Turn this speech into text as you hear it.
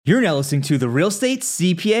You're now listening to the Real Estate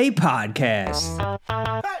CPA Podcast.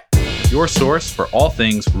 Your source for all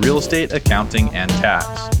things real estate, accounting, and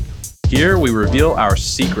tax. Here we reveal our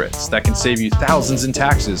secrets that can save you thousands in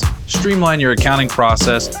taxes, streamline your accounting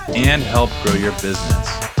process, and help grow your business.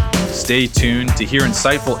 Stay tuned to hear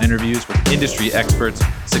insightful interviews with industry experts,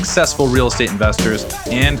 successful real estate investors,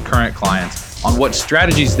 and current clients on what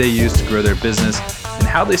strategies they use to grow their business and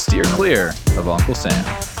how they steer clear of Uncle Sam.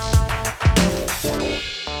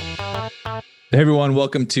 Hey everyone,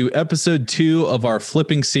 welcome to episode 2 of our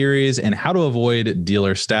flipping series and how to avoid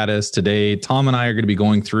dealer status. Today, Tom and I are going to be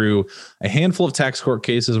going through a handful of tax court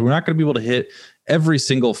cases. We're not going to be able to hit every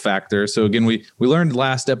single factor. So again, we learned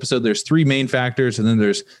last episode, there's 3 main factors and then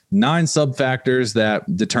there's 9 sub factors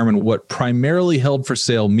that determine what primarily held for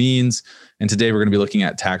sale means. And today we're going to be looking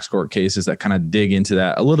at tax court cases that kind of dig into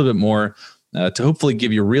that a little bit more to hopefully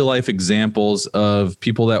give you real life examples of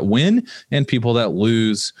people that win and people that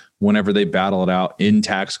lose whenever they battle it out in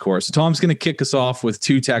tax court. So Tom's going to kick us off with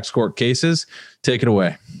 2 tax court cases. Take it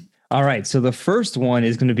away. All right. So the first one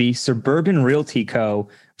is going to be Suburban Realty Co.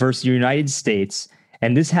 versus United States.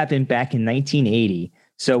 And this happened back in 1980.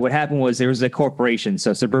 So what happened was there was a corporation.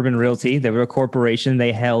 So Suburban Realty, they were a corporation.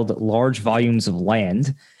 They held large volumes of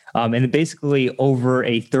land. And basically over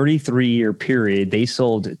a 33-year period, they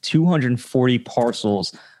sold 240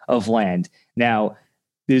 parcels of land. Now,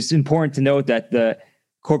 it's important to note that the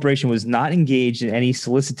corporation was not engaged in any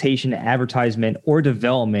solicitation, advertisement, or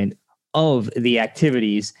development of the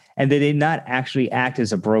activities, and they did not actually act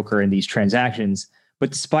as a broker in these transactions.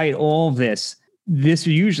 But despite all of this would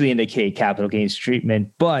usually indicate capital gains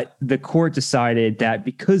treatment, but the court decided that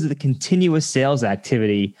because of the continuous sales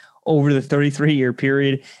activity over the 33-year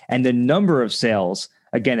period and the number of sales,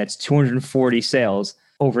 again, that's 240 sales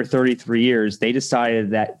over 33 years, they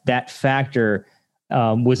decided that that factor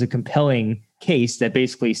was a compelling case that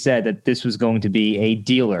basically said that this was going to be a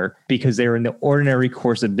dealer because they were in the ordinary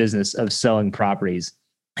course of business of selling properties.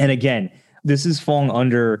 And again, this is falling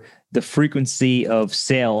under the frequency of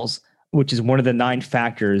sales, which is one of the 9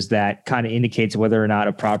 factors that kind of indicates whether or not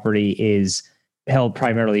a property is held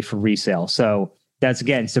primarily for resale. So that's,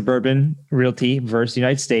 again, Suburban Realty versus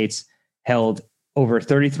United States, held over a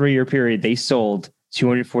 33-year period. They sold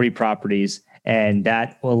 240 properties, and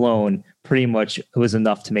that alone pretty much was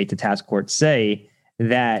enough to make the tax court say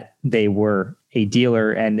that they were a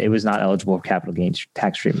dealer and it was not eligible for capital gains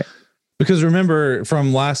tax treatment. Because remember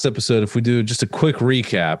from last episode, if we do just a quick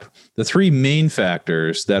recap, the 3 main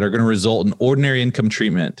factors that are going to result in ordinary income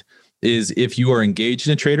treatment is if you are engaged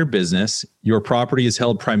in a trade or business, your property is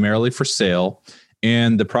held primarily for sale,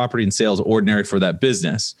 and the property and sale is ordinary for that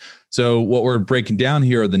business. So what we're breaking down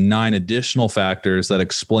here are the 9 additional factors that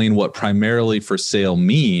explain what primarily for sale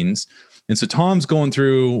means. And so Tom's going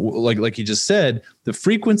through, like he just said, the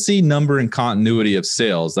frequency, number, and continuity of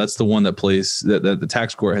sales. That's the one that the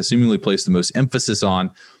tax court has seemingly placed the most emphasis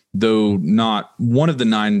on, though not one of the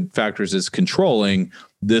 9 factors is controlling.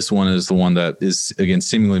 This one is the one that is, again,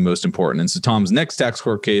 seemingly most important. And so Tom's next tax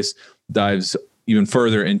court case dives even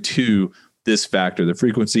further into this factor, the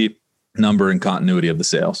frequency, number, and continuity of the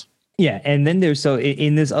sales. Yeah. And then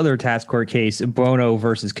in this other tax court case, Bono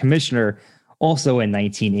versus Commissioner, also in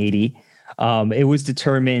 1980, it was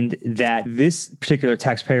determined that this particular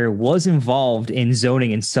taxpayer was involved in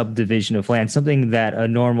zoning and subdivision of land, something that a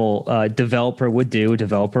normal developer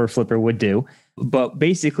or flipper would do. But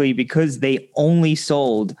basically, because they only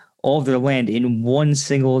sold all of their land in one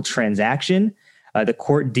single transaction, the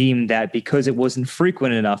court deemed that because it wasn't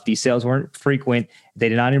frequent enough, these sales weren't frequent, they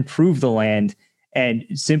did not improve the land, and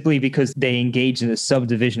simply because they engaged in the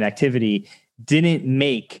subdivision activity didn't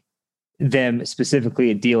make them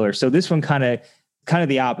specifically a dealer. So this one kind of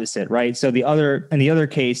the opposite, right? So in the other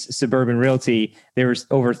case, Suburban Realty, there was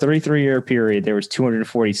over a 33-year period, there was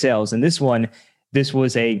 240 sales. And this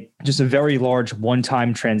was just a very large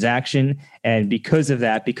one-time transaction. And because of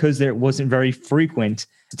that, because there wasn't very frequent,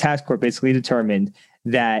 the tax court basically determined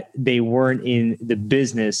that they weren't in the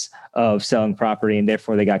business of selling property, and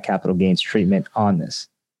therefore they got capital gains treatment on this.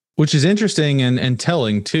 Which is interesting and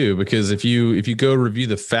telling too, because if you go review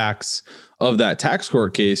the facts of that tax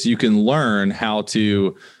court case, you can learn how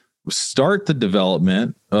to start the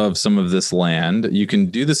development of some of this land. You can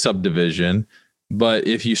do the subdivision, but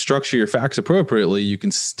if you structure your facts appropriately, you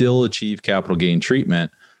can still achieve capital gain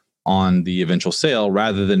treatment on the eventual sale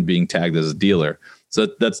rather than being tagged as a dealer. So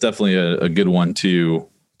that's definitely a good one to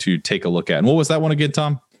take a look at. And what was that one again,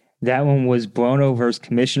 Tom? That one was Bono versus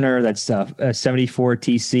Commissioner. That's 74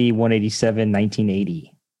 TC 187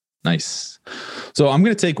 1980. Nice. So I'm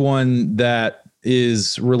going to take one that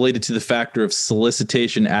is related to the factor of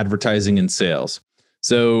solicitation, advertising, and sales.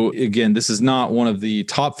 So again, this is not one of the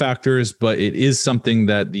top factors, but it is something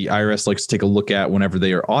that the IRS likes to take a look at whenever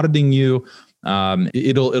they are auditing you.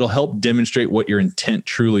 It'll help demonstrate what your intent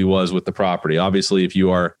truly was with the property. Obviously, if you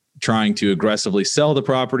are trying to aggressively sell the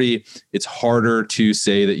property, it's harder to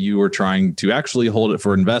say that you are trying to actually hold it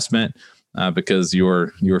for investment because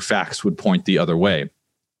your facts would point the other way.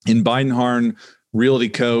 In Beidenharn Realty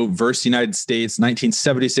Co. versus United States,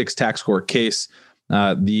 1976 tax court case,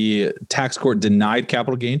 the tax court denied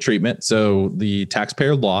capital gain treatment. So the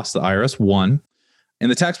taxpayer lost, the IRS won. And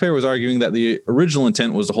the taxpayer was arguing that the original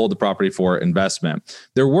intent was to hold the property for investment.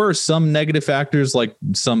 There were some negative factors, like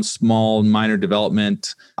some small minor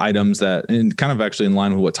development items that, and kind of actually in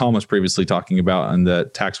line with what Tom was previously talking about in the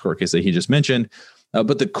tax court case that he just mentioned.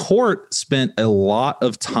 But the court spent a lot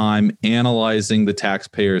of time analyzing the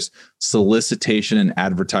taxpayer's solicitation and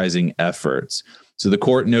advertising efforts. So the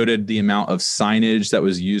court noted the amount of signage that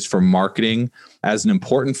was used for marketing as an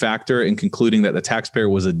important factor in concluding that the taxpayer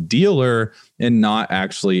was a dealer and not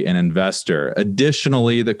actually an investor.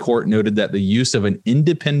 Additionally, the court noted that the use of an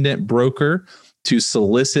independent broker to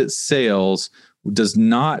solicit sales does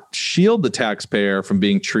not shield the taxpayer from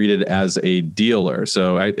being treated as a dealer.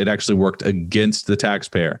 So it actually worked against the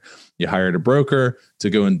taxpayer. You hired a broker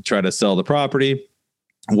to go and try to sell the property.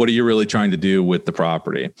 What are you really trying to do with the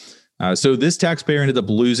property? So this taxpayer ended up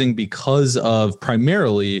losing because of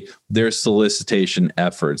primarily their solicitation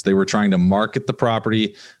efforts. They were trying to market the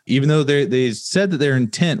property, even though they said that their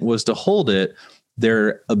intent was to hold it.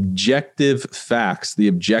 Their objective facts, the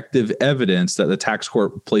objective evidence that the tax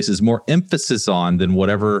court places more emphasis on than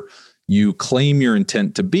whatever you claim your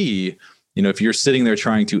intent to be. You know, if you're sitting there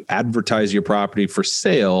trying to advertise your property for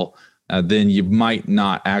sale, then you might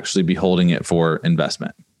not actually be holding it for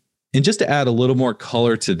investment. And just to add a little more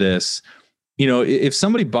color to this, you know, if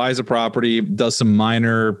somebody buys a property, does some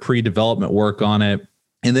minor pre-development work on it,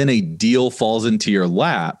 and then a deal falls into your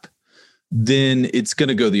lap, then it's going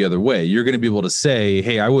to go the other way. You're going to be able to say,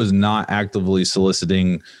 hey, I was not actively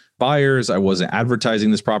soliciting buyers. I wasn't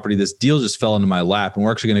advertising this property. This deal just fell into my lap. And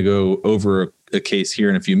we're actually going to go over a case here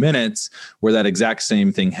in a few minutes where that exact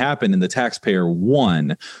same thing happened and the taxpayer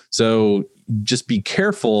won. So just be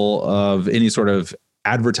careful of any sort of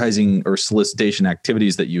advertising or solicitation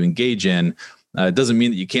activities that you engage in. It doesn't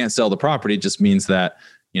mean that you can't sell the property. It just means that,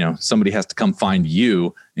 you know, somebody has to come find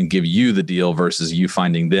you and give you the deal versus you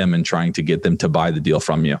finding them and trying to get them to buy the deal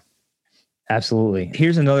from you. Absolutely.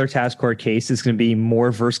 Here's another tax court case. It's going to be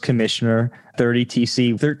Moore versus Commissioner 30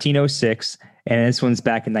 TC 1306. And this one's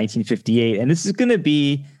back in 1958. And this is going to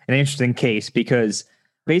be an interesting case because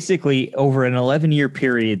basically, over an 11-year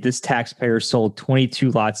period, this taxpayer sold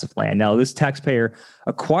 22 lots of land. Now, this taxpayer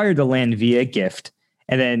acquired the land via gift.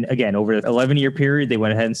 And then again, over an 11-year period, they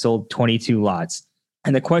went ahead and sold 22 lots.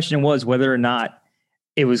 And the question was whether or not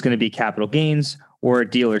it was going to be capital gains or a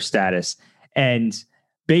dealer status. And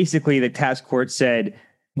basically, the tax court said,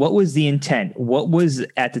 what was the intent? What was,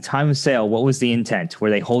 at the time of sale, what was the intent? Were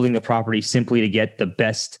they holding the property simply to get the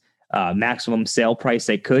best maximum sale price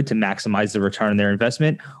they could to maximize the return on their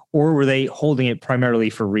investment, or were they holding it primarily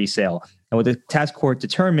for resale? And what the tax court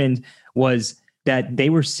determined was that they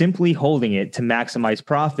were simply holding it to maximize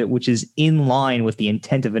profit, which is in line with the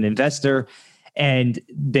intent of an investor. And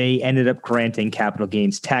they ended up granting capital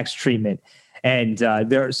gains tax treatment. And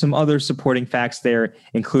there are some other supporting facts there,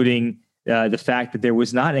 including the fact that there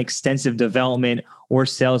was not an extensive development or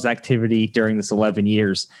sales activity during this 11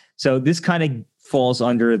 years. So this kind of falls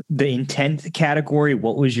under the intent category.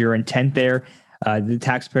 What was your intent there? The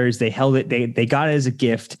taxpayers, they held it, they got it as a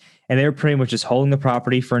gift, and they were pretty much just holding the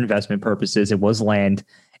property for investment purposes. It was land.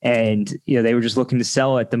 And, you know, they were just looking to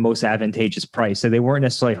sell at the most advantageous price. So they weren't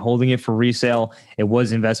necessarily holding it for resale. It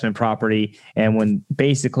was investment property. And when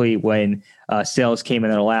sales came in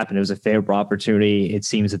their lap and it was a favorable opportunity, it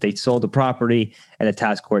seems that they sold the property, and the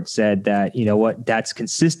tax court said that, you know what, that's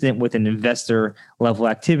consistent with an investor level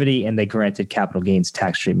activity, and they granted capital gains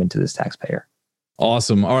tax treatment to this taxpayer.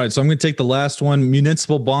 Awesome. All right. So I'm going to take the last one,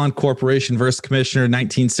 Municipal Bond Corporation versus Commissioner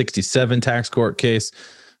 1967 tax court case.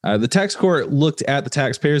 The tax court looked at the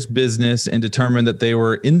taxpayer's business and determined that they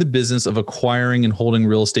were in the business of acquiring and holding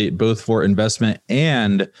real estate, both for investment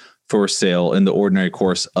and for sale in the ordinary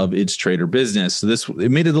course of its trade or business. So it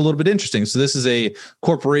made it a little bit interesting. So this is a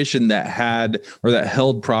corporation that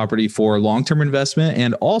held property for long-term investment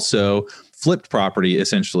and also flipped property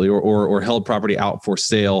essentially, or held property out for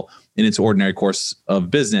sale in its ordinary course of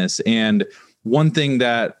business. And one thing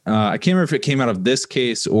that I can't remember if it came out of this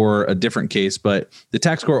case or a different case, but the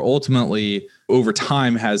tax court ultimately over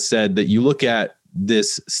time has said that you look at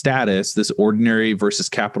this status, this ordinary versus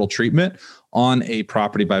capital treatment, on a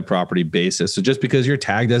property by property basis. So just because you're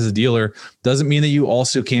tagged as a dealer doesn't mean that you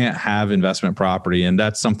also can't have investment property. And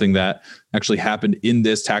that's something that actually happened in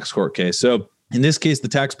this tax court case. So in this case, the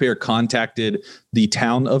taxpayer contacted the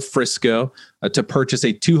town of Frisco to purchase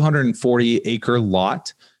a 240-acre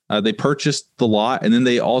lot. They purchased the lot, and then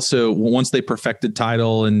they also, once they perfected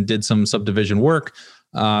title and did some subdivision work,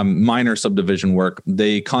 minor subdivision work,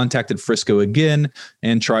 they contacted Frisco again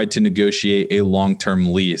and tried to negotiate a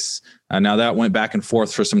long-term lease. Now that went back and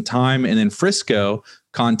forth for some time, and then Frisco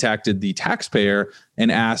contacted the taxpayer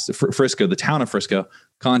and asked, the town of Frisco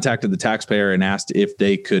contacted the taxpayer and asked if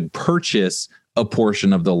they could purchase a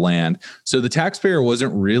portion of the land. So the taxpayer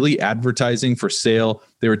wasn't really advertising for sale.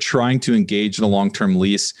 They were trying to engage in a long-term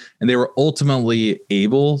lease, and they were ultimately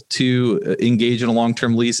able to engage in a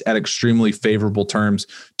long-term lease at extremely favorable terms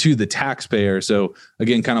to the taxpayer. So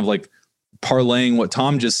again, kind of like parlaying what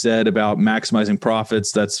Tom just said about maximizing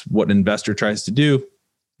profits. That's what an investor tries to do.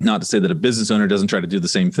 Not to say that a business owner doesn't try to do the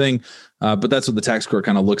same thing, but that's what the tax court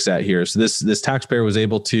kind of looks at here. So this taxpayer was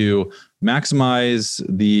able to maximize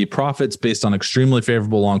the profits based on extremely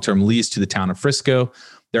favorable long-term lease to the town of Frisco.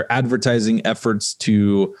 Their advertising efforts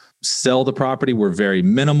to sell the property were very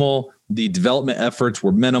minimal. The development efforts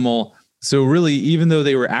were minimal. So really, even though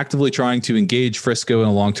they were actively trying to engage Frisco in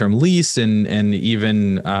a long-term lease and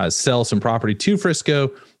even sell some property to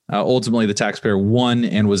Frisco, ultimately, the taxpayer won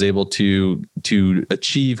and was able to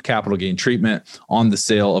achieve capital gain treatment on the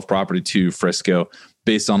sale of property to Frisco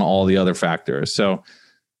based on all the other factors. So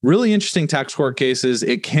really interesting tax court cases.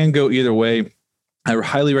 It can go either way. I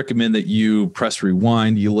highly recommend that you press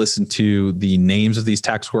rewind. You listen to the names of these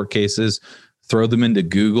tax court cases, throw them into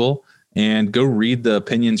Google, and go read the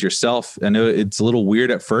opinions yourself. I know it's a little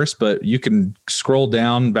weird at first, but you can scroll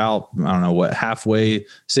down about, halfway,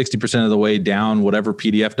 60% of the way down, whatever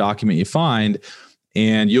PDF document you find,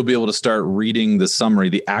 and you'll be able to start reading the summary,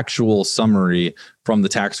 the actual summary from the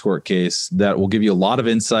tax court case that will give you a lot of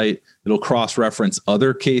insight. It'll cross-reference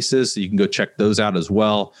other cases, so you can go check those out as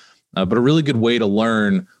well. But a really good way to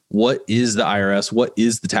learn what is the IRS, what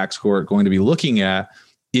is the tax court going to be looking at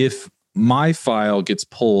if my file gets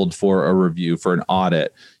pulled for a review, for an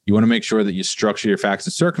audit. You want to make sure that you structure your facts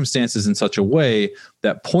and circumstances in such a way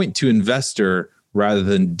that point to investor rather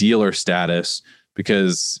than dealer status,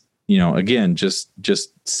 because, again, just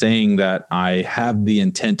saying that I have the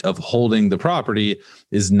intent of holding the property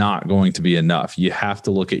is not going to be enough. You have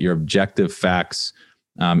to look at your objective facts,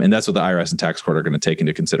 and that's what the IRS and tax court are going to take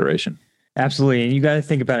into consideration. Absolutely. And you got to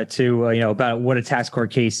think about it too, about what a tax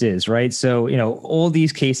court case is, right? So, all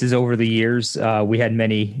these cases over the years, we had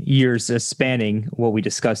many years spanning what we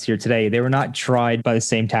discussed here today. They were not tried by the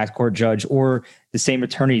same tax court judge, or the same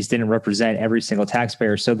attorneys didn't represent every single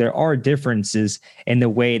taxpayer. So there are differences in the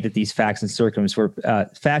way that these facts and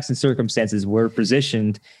circumstances were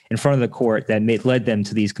positioned in front of the court that led them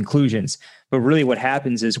to these conclusions. But really what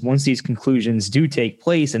happens is once these conclusions do take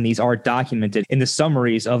place, and these are documented in the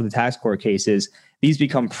summaries of the tax court cases, these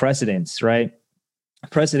become precedents, right?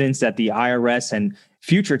 Precedents that the IRS and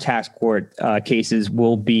future tax court cases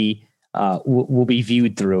will be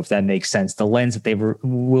viewed through, if that makes sense, the lens that they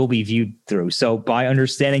will be viewed through. So by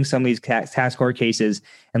understanding some of these tax court cases,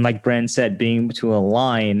 and like Bren said, being able to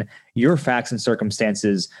align your facts and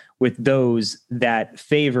circumstances with those that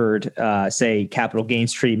favored, say, capital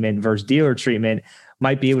gains treatment versus dealer treatment,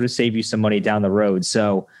 might be able to save you some money down the road.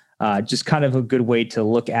 So just kind of a good way to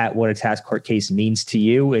look at what a tax court case means to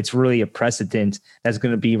you. It's really a precedent that's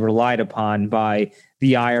going to be relied upon by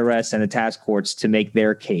the IRS and the tax courts to make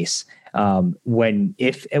their case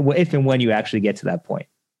if and when you actually get to that point.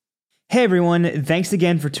 Hey everyone, thanks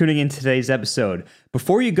again for tuning in to today's episode.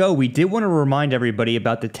 Before you go, we did want to remind everybody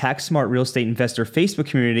about the Tax Smart Real Estate Investor Facebook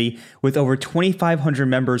community with over 2,500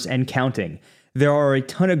 members and counting. There are a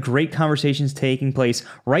ton of great conversations taking place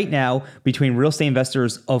right now between real estate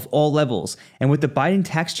investors of all levels. And with the Biden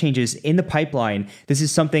tax changes in the pipeline, this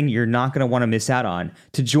is something you're not going to want to miss out on.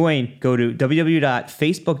 To join, go to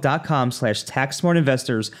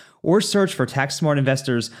www.facebook.com/TaxSmartInvestors or search for Tax Smart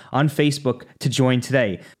Investors on Facebook to join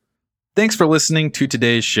today. Thanks for listening to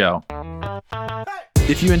today's show.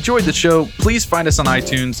 If you enjoyed the show, please find us on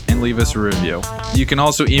iTunes and leave us a review. You can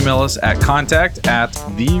also email us at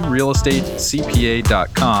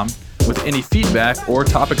contact@therealestatecpa.com with any feedback or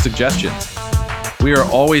topic suggestions. We are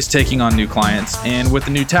always taking on new clients, and with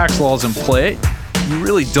the new tax laws in play, you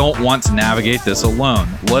really don't want to navigate this alone.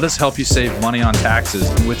 Let us help you save money on taxes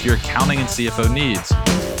and with your accounting and CFO needs.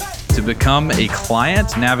 To become a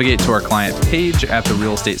client, navigate to our client page at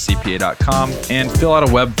therealestatecpa.com and fill out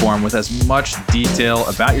a web form with as much detail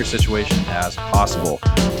about your situation as possible.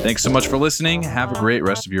 Thanks so much for listening. Have a great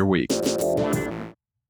rest of your week.